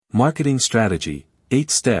Marketing strategy,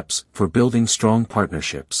 8 steps for building strong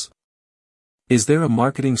partnerships. Is there a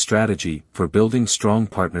marketing strategy for building strong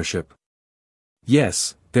partnership?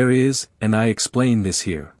 Yes, there is, and I explain this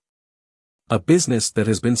here. A business that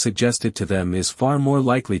has been suggested to them is far more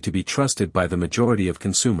likely to be trusted by the majority of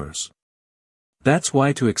consumers. That's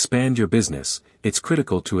why to expand your business, it's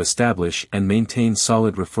critical to establish and maintain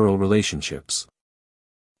solid referral relationships.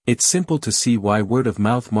 It's simple to see why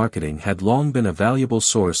word-of-mouth marketing had long been a valuable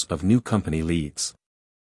source of new company leads.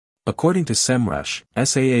 According to SEMrush,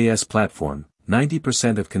 SaaS platform,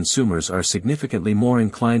 90% of consumers are significantly more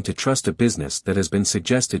inclined to trust a business that has been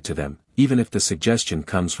suggested to them, even if the suggestion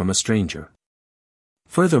comes from a stranger.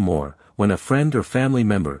 Furthermore, when a friend or family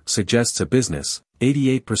member suggests a business,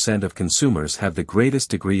 88% of consumers have the greatest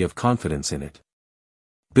degree of confidence in it.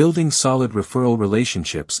 Building solid referral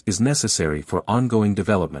relationships is necessary for ongoing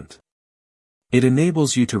development. It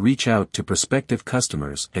enables you to reach out to prospective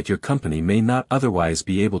customers that your company may not otherwise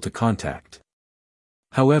be able to contact.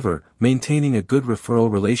 However, maintaining a good referral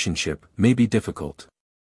relationship may be difficult.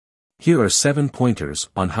 Here are 7 pointers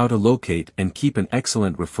on how to locate and keep an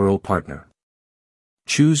excellent referral partner.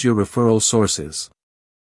 Choose your referral sources.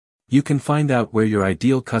 You can find out where your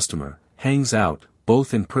ideal customer hangs out,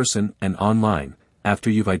 both in person and online,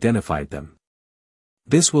 after you've identified them.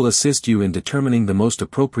 This will assist you in determining the most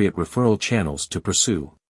appropriate referral channels to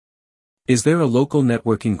pursue. Is there a local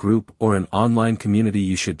networking group or an online community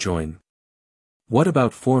you should join? What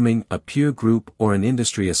about forming a peer group or an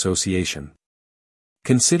industry association?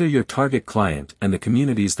 Consider your target client and the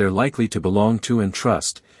communities they're likely to belong to and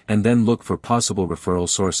trust, and then look for possible referral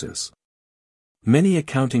sources. Many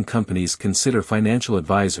accounting companies consider financial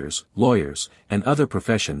advisors, lawyers, and other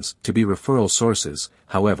professions to be referral sources.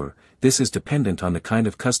 However, this is dependent on the kind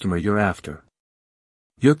of customer you're after.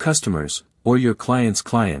 Your customers, or your clients'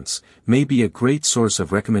 clients, may be a great source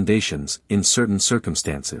of recommendations in certain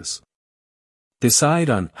circumstances. Decide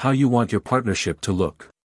on how you want your partnership to look.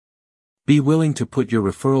 Be willing to put your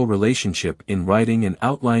referral relationship in writing and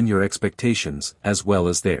outline your expectations as well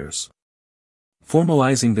as theirs.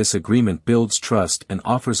 Formalizing this agreement builds trust and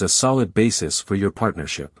offers a solid basis for your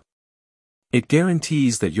partnership. It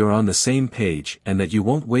guarantees that you're on the same page and that you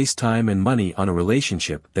won't waste time and money on a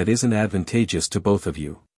relationship that isn't advantageous to both of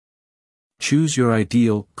you. Choose your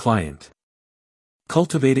ideal client.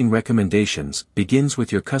 Cultivating recommendations begins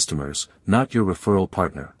with your customers, not your referral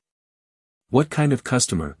partner. What kind of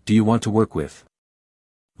customer do you want to work with?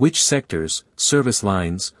 Which sectors, service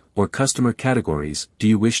lines, or customer categories do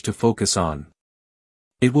you wish to focus on?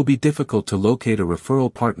 It will be difficult to locate a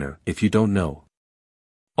referral partner if you don't know.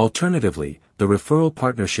 Alternatively, the referral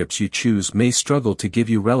partnerships you choose may struggle to give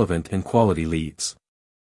you relevant and quality leads.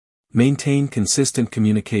 Maintain consistent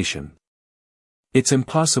communication. It's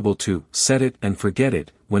impossible to set it and forget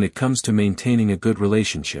it when it comes to maintaining a good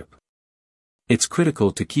relationship. It's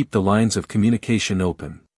critical to keep the lines of communication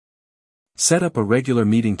open. Set up a regular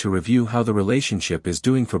meeting to review how the relationship is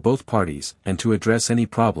doing for both parties and to address any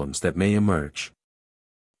problems that may emerge.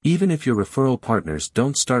 Even if your referral partners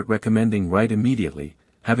don't start recommending right immediately,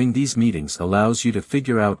 having these meetings allows you to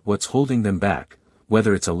figure out what's holding them back,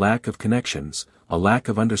 whether it's a lack of connections, a lack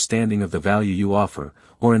of understanding of the value you offer,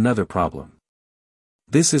 or another problem.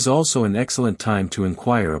 This is also an excellent time to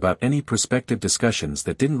inquire about any prospective discussions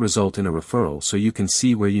that didn't result in a referral so you can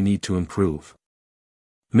see where you need to improve.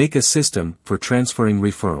 Make a system for transferring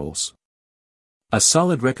referrals. A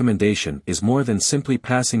solid recommendation is more than simply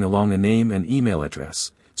passing along a name and email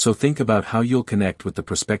address, so think about how you'll connect with the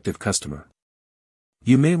prospective customer.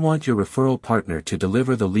 You may want your referral partner to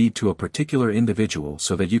deliver the lead to a particular individual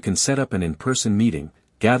so that you can set up an in-person meeting,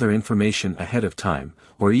 gather information ahead of time,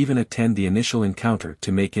 or even attend the initial encounter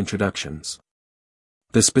to make introductions.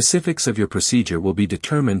 The specifics of your procedure will be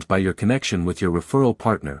determined by your connection with your referral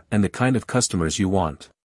partner and the kind of customers you want.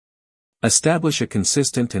 Establish a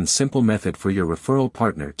consistent and simple method for your referral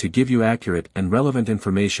partner to give you accurate and relevant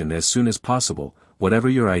information as soon as possible, whatever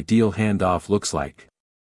your ideal handoff looks like.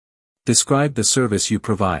 Describe the service you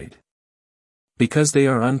provide. Because they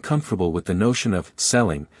are uncomfortable with the notion of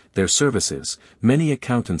selling their services, many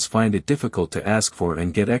accountants find it difficult to ask for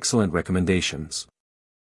and get excellent recommendations.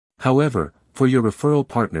 However, for your referral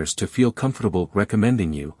partners to feel comfortable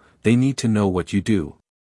recommending you, they need to know what you do.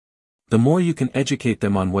 The more you can educate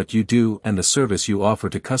them on what you do and the service you offer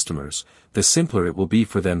to customers, the simpler it will be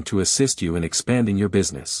for them to assist you in expanding your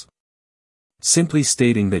business. Simply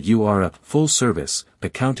stating that you are a full-service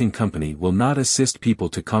accounting company will not assist people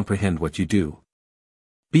to comprehend what you do.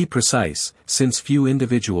 Be precise, since few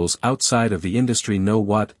individuals outside of the industry know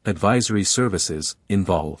what advisory services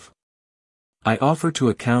involve. I offer to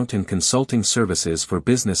account and consulting services for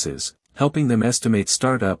businesses, helping them estimate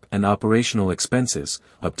startup and operational expenses,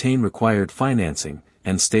 obtain required financing,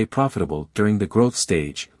 and stay profitable during the growth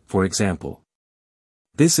stage, for example.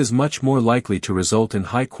 This is much more likely to result in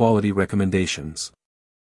high-quality recommendations.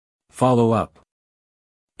 Follow up.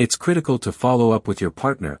 It's critical to follow up with your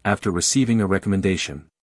partner after receiving a recommendation.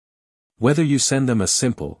 Whether you send them a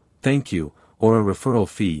simple, thank you, or a referral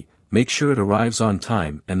fee, make sure it arrives on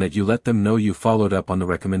time and that you let them know you followed up on the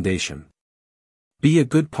recommendation. Be a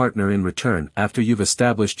good partner in return after you've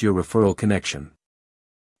established your referral connection.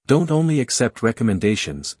 Don't only accept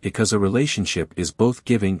recommendations because a relationship is both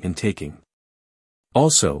giving and taking.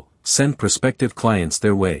 Also, send prospective clients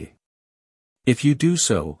their way. If you do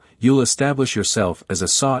so, you'll establish yourself as a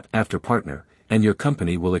sought-after partner, and your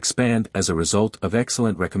company will expand as a result of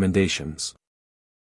excellent recommendations.